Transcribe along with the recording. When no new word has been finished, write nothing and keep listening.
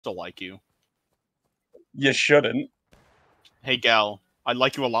still like you. You shouldn't. Hey, Gal, I'd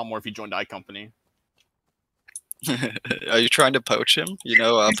like you a lot more if you joined iCompany. Are you trying to poach him? You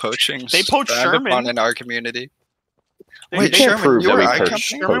know, poaching. They poached Sherman in our community. Wait, Sherman, you were iCompany?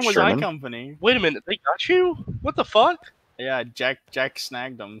 Sherman was iCompany. Wait a minute, they got you? What the fuck? Yeah, Jack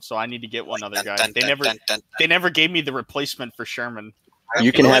snagged him, so I need to get one other guy. They never gave me the replacement for Sherman.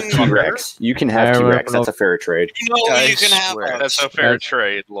 You can have T-Rex. You can have T-Rex. That's a fair trade. You know you can have. That's a fair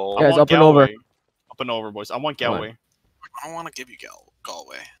trade, lol. I Guys, want up and over. Galway. Up and over, boys. I want Galway. I don't want to give you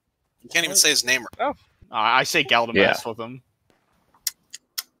Galway. You can't even say his name. I say Gal to mess with him.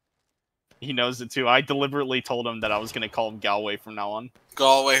 He knows it too. I deliberately told him that I was going to call him Galway from now on.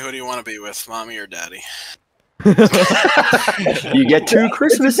 Galway, who do you want to be with, mommy or daddy? You get 2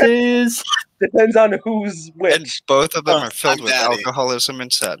 Christmases. Depends on who's which. And both of them are filled I'm with daddy. alcoholism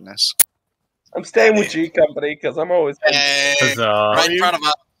and sadness. I'm staying with G Company because I'm always. Hey, right in front of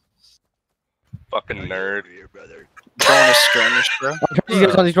us. Fucking nerd. Bonus skirmish, bro. You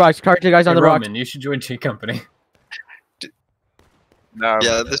guys on these rocks. Charge you guys on the rocks. Roman, you should join G Company. No,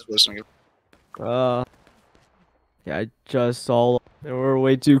 Yeah, this wasn't good. Yeah, I just saw. They were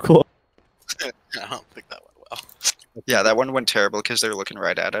way too close. I don't think that went well. Yeah, that one went terrible because they were looking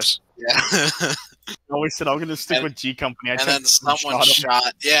right at us. Yeah. I always said I'm going to stick with G Company. And then someone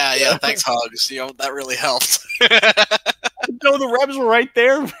shot. Yeah, thanks, Hugs. You know, that really helped. No, the Rebs were right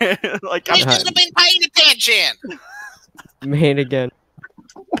there, man. Like, You should have been paying attention. Man again.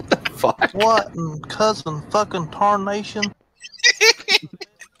 Fuck. What in cousin fucking tarnation?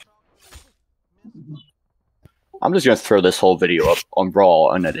 I'm just gonna throw this whole video up on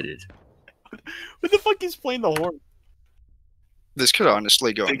Brawl unedited. Who the fuck is playing the horn? This could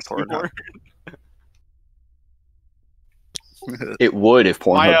honestly go on Pornhub. It would if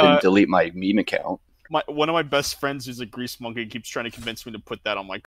Pornhub My, didn't delete my meme account. One of my best friends who's a grease monkey keeps trying to convince me to put that on my